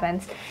log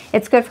cabins,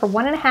 it's good for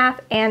 1.5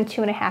 and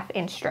 2.5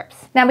 inch strips.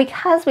 Now,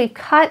 because we've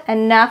cut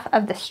enough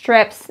of the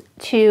strips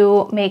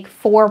to make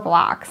 4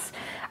 blocks,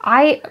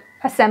 I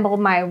assembled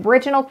my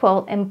original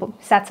quilt in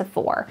sets of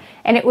 4.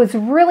 And it was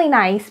really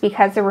nice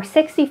because there were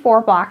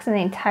 64 blocks in the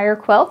entire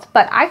quilt,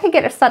 but I could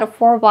get a set of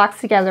 4 blocks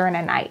together in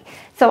a night.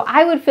 So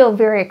I would feel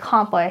very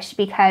accomplished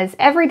because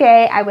every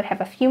day I would have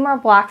a few more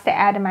blocks to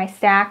add to my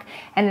stack,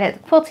 and the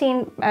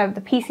quilting,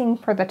 the piecing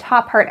for the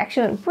top part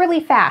actually went really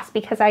fast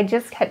because I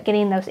just kept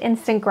getting those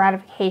instant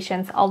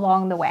gratifications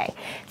along the way.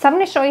 So I'm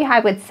going to show you how I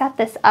would set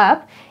this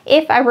up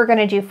if I were going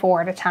to do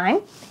 4 at a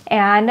time,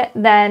 and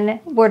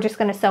then we're just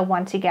going to sew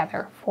 1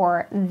 together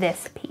for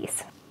this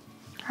piece.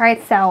 All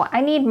right, so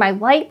I need my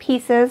light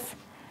pieces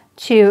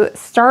to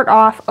start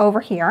off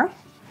over here.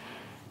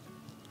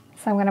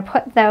 So I'm going to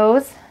put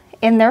those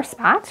in their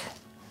spot,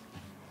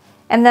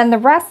 and then the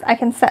rest I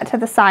can set to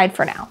the side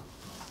for now.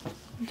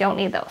 Don't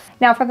need those.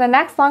 Now for the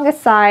next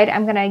longest side,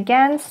 I'm going to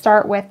again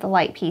start with the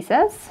light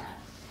pieces,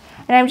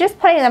 and I'm just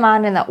putting them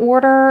on in the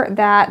order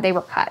that they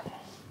were cut.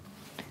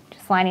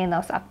 Just lining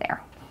those up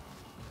there.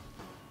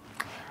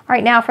 All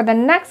right, now for the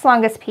next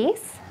longest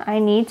piece, I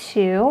need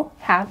to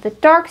have the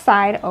dark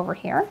side over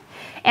here.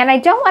 And I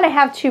don't want to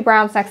have 2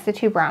 browns next to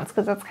 2 browns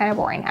because that's kind of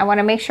boring. I want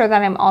to make sure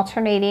that I'm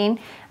alternating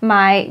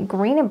my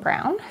green and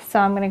brown. So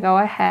I'm going to go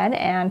ahead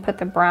and put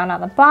the brown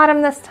on the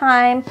bottom this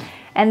time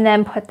and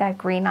then put that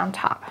green on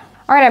top.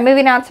 All right, I'm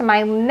moving on to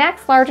my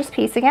next largest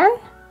piece again.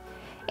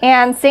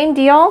 And same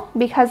deal,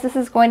 because this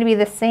is going to be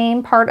the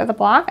same part of the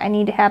block, I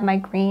need to have my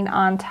green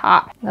on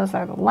top. Those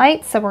are the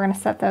lights, so we're going to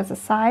set those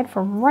aside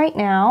for right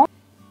now.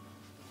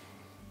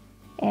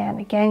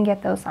 And again,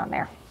 get those on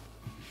there.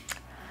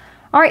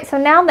 All right, so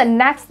now the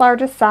next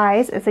largest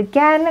size is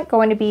again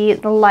going to be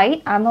the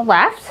light on the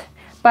left,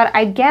 But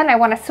again, I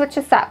want to switch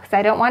this up because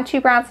I don't want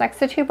 2 browns next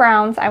to 2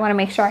 browns. I want to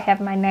make sure I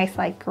have my nice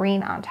light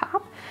green on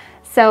top.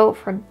 So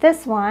for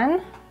this one,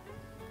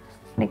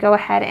 I'm going to go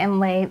ahead and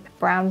lay the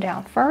brown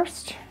down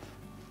first.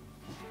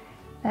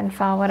 Then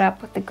follow it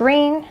up with the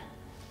green.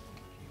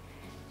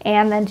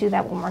 And then do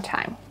that one more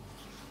time.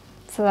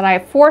 So that I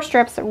have 4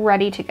 strips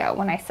ready to go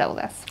when I sew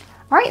this.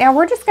 All right, now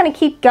we're just going to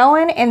keep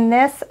going in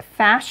this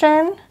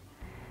fashion.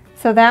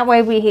 So that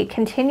way we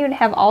continue to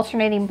have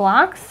alternating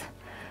blocks.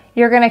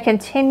 You're going to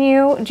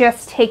continue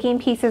just taking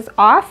pieces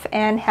off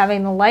and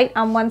having the light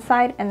on one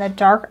side and the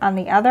dark on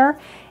the other,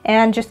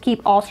 and just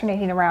keep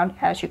alternating around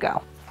as you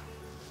go.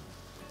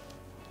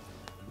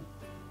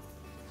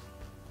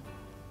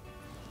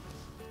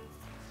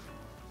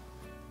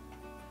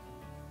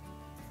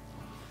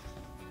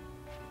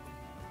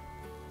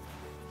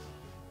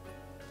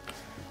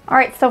 All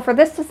right, so for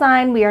this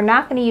design, we are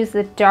not going to use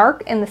the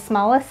dark in the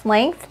smallest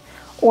length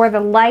or the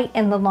light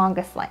in the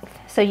longest length.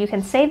 So you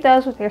can save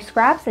those with your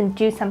scraps and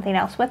do something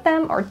else with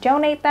them or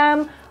donate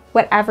them,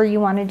 whatever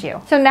you want to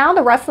do. So now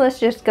the rest of this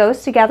just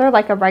goes together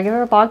like a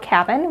regular log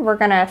cabin. We're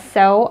going to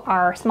sew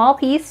our small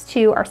piece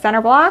to our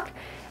center block,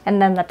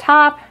 and then the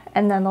top,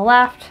 and then the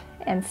left,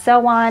 and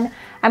so on.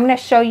 I'm going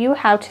to show you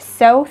how to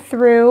sew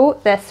through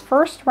this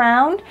first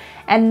round,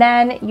 and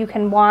then you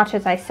can watch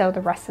as I sew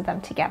the rest of them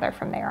together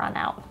from there on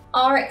out.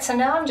 All right, so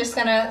now I'm just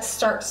gonna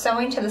start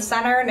sewing to the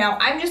center. Now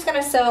I'm just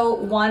gonna sew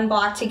one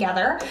block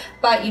together,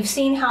 but you've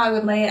seen how I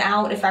would lay it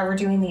out if I were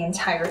doing the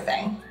entire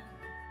thing.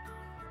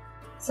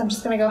 So I'm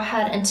just gonna go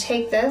ahead and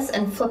take this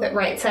and flip it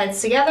right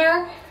sides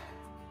together.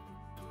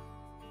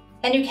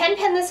 And you can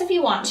pin this if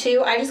you want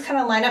to. I just kind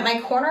of line up my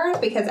corners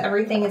because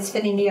everything is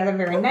fitting together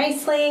very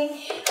nicely.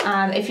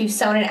 If you've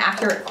sewn an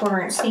accurate corner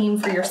and seam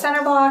for your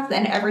center block,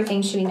 then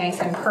everything should be nice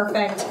and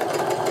perfect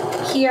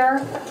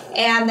here.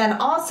 And then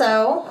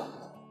also,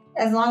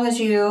 as long as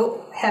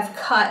you have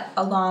cut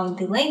along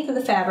the length of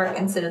the fabric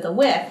instead of the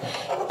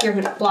width, your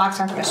blocks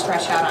aren't going to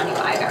stretch out on you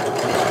either as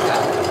you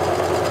go.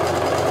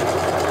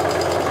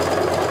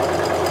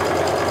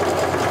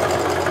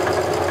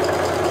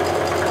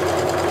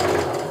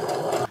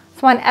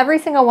 So on every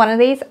single one of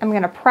these, I'm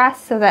going to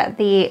press so that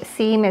the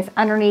seam is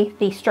underneath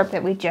the strip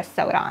that we just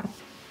sewed on.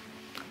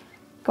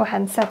 Go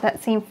ahead and set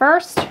that seam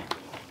first.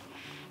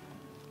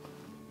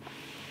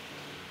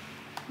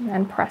 And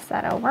then press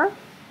that over.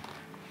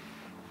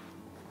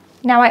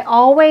 Now I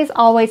always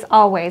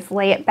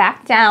lay it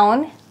back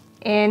down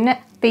in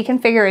the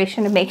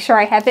configuration to make sure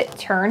I have it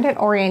turned and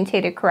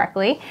orientated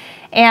correctly.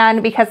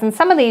 And because in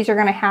some of these you're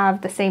going to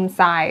have the same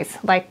size,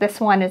 like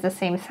this one is the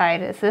same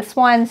size as this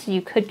one, so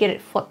you could get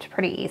it flipped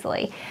pretty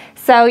easily.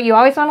 So you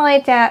always want to lay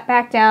it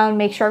back down,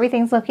 make sure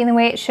everything's looking the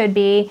way it should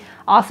be.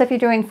 Also, if you're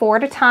doing 4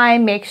 at a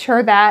time, make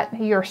sure that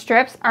your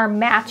strips are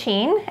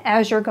matching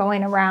as you're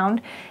going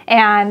around,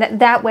 and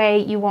that way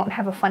you won't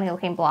have a funny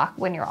looking block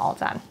when you're all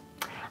done.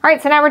 All right,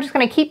 so now we're just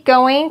going to keep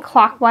going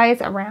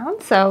clockwise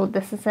around. So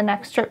this is the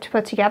next strip to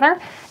put together.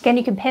 Again,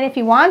 you can pin if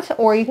you want,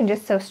 or you can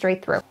just sew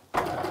straight through.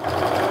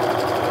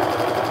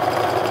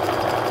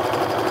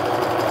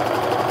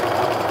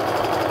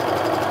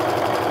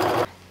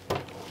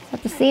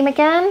 Set the seam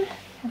again,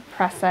 and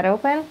press that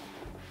open.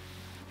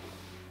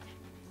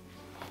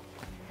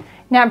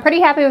 Now I'm pretty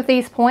happy with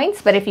these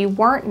points, but if you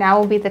weren't, now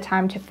will be the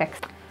time to fix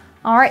them.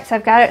 All right, so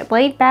I've got it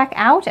laid back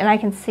out, and I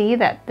can see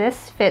that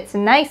this fits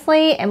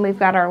nicely, and we've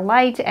got our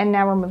light, and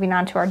now we're moving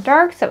on to our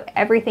dark, so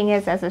everything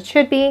is as it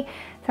should be.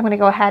 So I'm gonna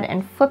go ahead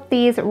and flip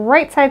these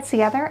right sides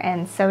together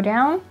and sew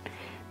down.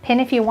 Pin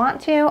if you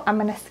want to, I'm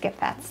gonna skip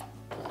that.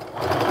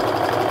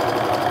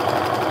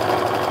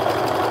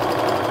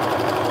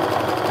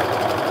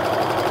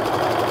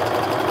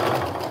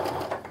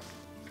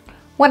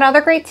 One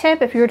other great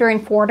tip, if you're doing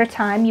 4 at a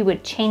time, you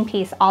would chain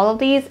piece all of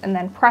these and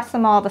then press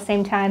them all at the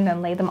same time,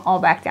 then lay them all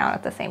back down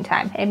at the same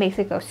time. It makes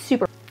it go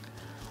super.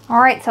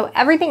 All right, so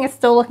everything is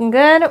still looking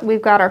good.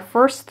 We've got our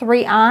first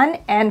 3 on,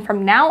 and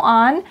from now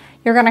on,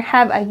 you're gonna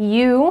have a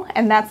U,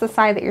 and that's the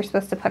side that you're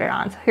supposed to put it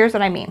on. So here's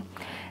what I mean.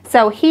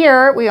 So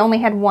here, we only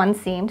had 1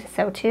 seam to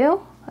sew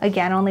to.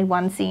 Again, only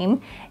 1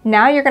 seam.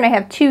 Now you're gonna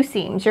have 2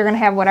 seams. You're gonna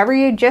have whatever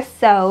you just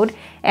sewed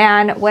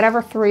and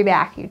whatever 3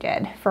 back you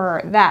did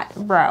for that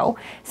row.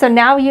 So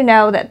now you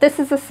know that this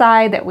is the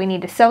side that we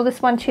need to sew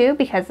this one to,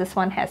 because this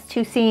one has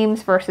 2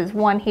 seams versus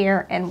 1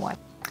 here and 1.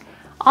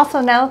 Also,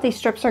 now that these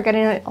strips are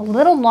getting a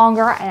little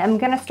longer, I am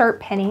gonna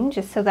start pinning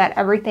just so that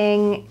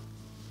everything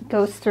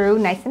goes through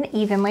nice and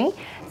evenly.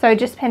 So I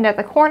just pinned at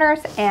the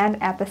corners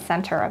and at the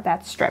center of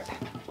that strip.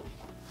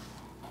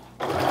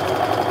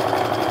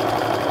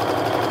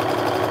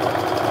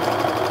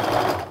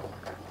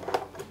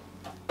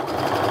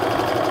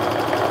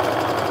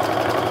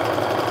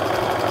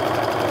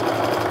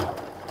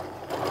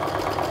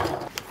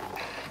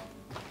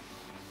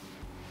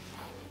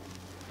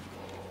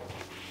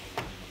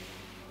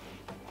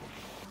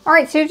 All All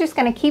right, so you're just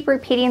gonna keep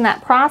repeating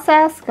that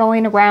process,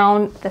 going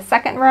around the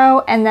second row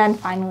and then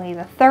finally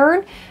the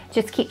third.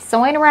 Just keep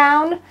sewing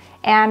around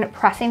and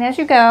pressing as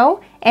you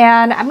go.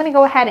 And I'm gonna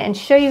go ahead and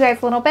show you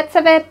guys little bits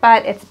of it,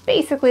 but it's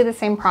basically the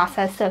same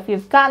process. So if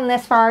you've gotten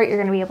this far, you're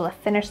gonna be able to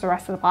finish the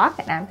rest of the block,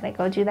 and I'm gonna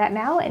go do that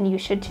now, and you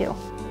should too.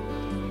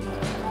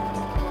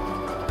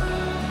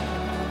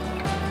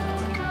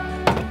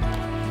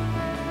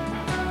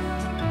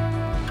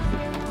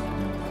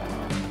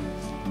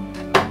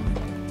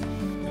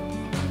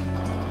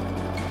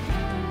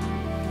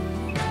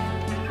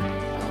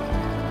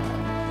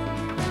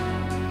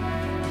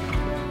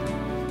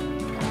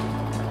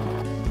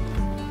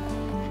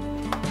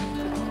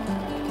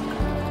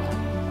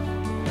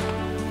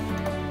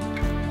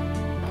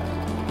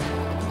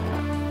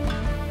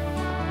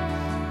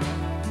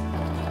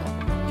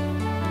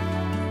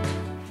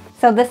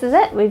 So this is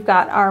it. We've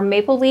got our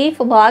maple leaf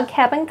log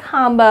cabin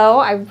combo.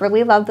 I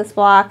really love this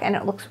block and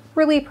it looks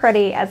really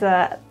pretty as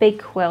a big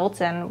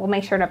quilt, and we'll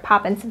make sure to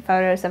pop in some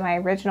photos of my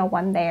original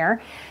one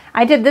there.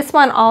 I did this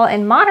one all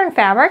in modern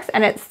fabrics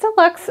and it still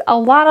looks a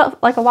lot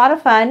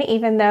of fun,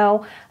 even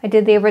though I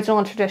did the original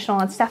and traditional.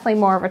 It's definitely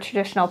more of a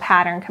traditional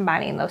pattern,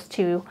 combining those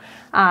two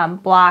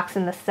blocks,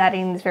 and the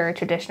setting's very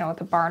traditional with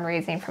the barn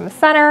raising from the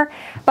center,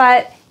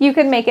 but you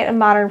could make it in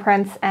modern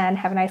prints and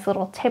have a nice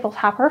little table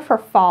topper for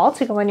fall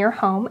to go in your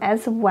home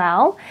as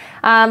well.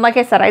 Like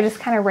I said, I just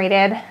kind of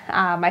raided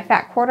my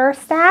fat quarter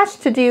stash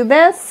to do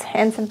this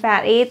and some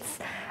fat eighths.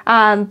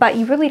 But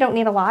you really don't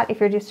need a lot if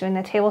you're just doing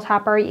the table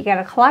topper. You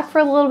gotta collect for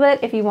a little bit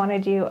if you want to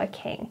do a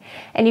king.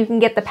 And you can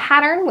get the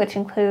pattern, which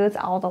includes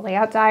all the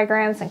layout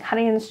diagrams and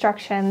cutting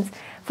instructions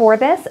for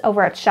this,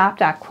 over at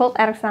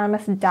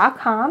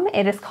shop.quiltaddictsanonymous.com.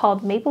 It is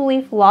called Maple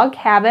Leaf Log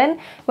Cabin.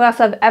 We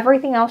also have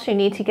everything else you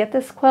need to get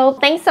this quilt.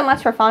 Thanks so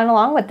much for following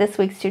along with this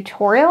week's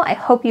tutorial. I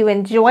hope you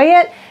enjoy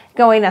it.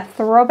 Going a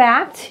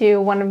throwback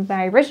to one of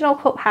my original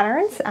quilt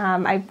patterns.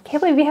 I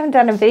can't believe we haven't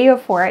done a video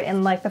for it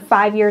in like the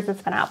 5 years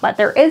it's been out, but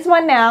there is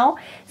one now.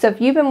 So if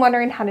you've been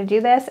wondering how to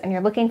do this and you're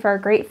looking for a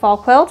great fall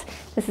quilt,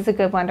 this is a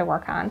good one to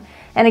work on.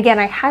 And again,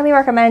 I highly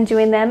recommend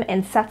doing them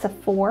in sets of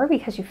 4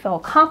 because you feel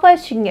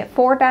accomplished. You can get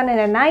 4 done in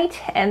a night,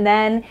 and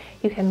then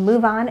you can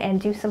move on and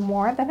do some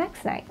more the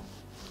next night.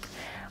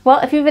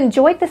 Well, if you've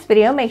enjoyed this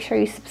video, make sure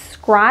you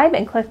subscribe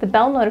and click the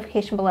bell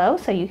notification below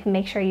so you can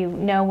make sure you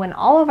know when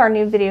all of our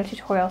new video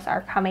tutorials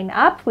are coming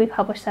up. We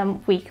publish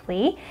them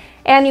weekly.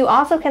 And you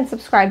also can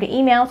subscribe to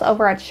emails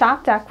over at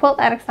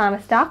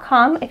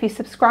shop.quiltaddictsanonymous.com. If you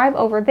subscribe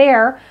over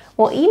there,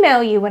 we'll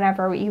email you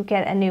whenever you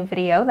get a new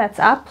video that's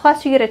up.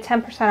 Plus, you get a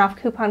 10% off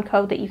coupon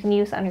code that you can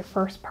use on your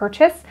first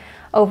purchase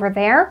over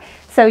there.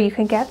 So you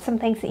can get some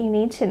things that you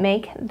need to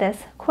make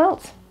this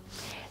quilt.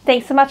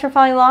 Thanks so much for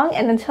following along,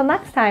 and until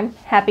next time,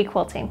 happy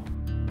quilting.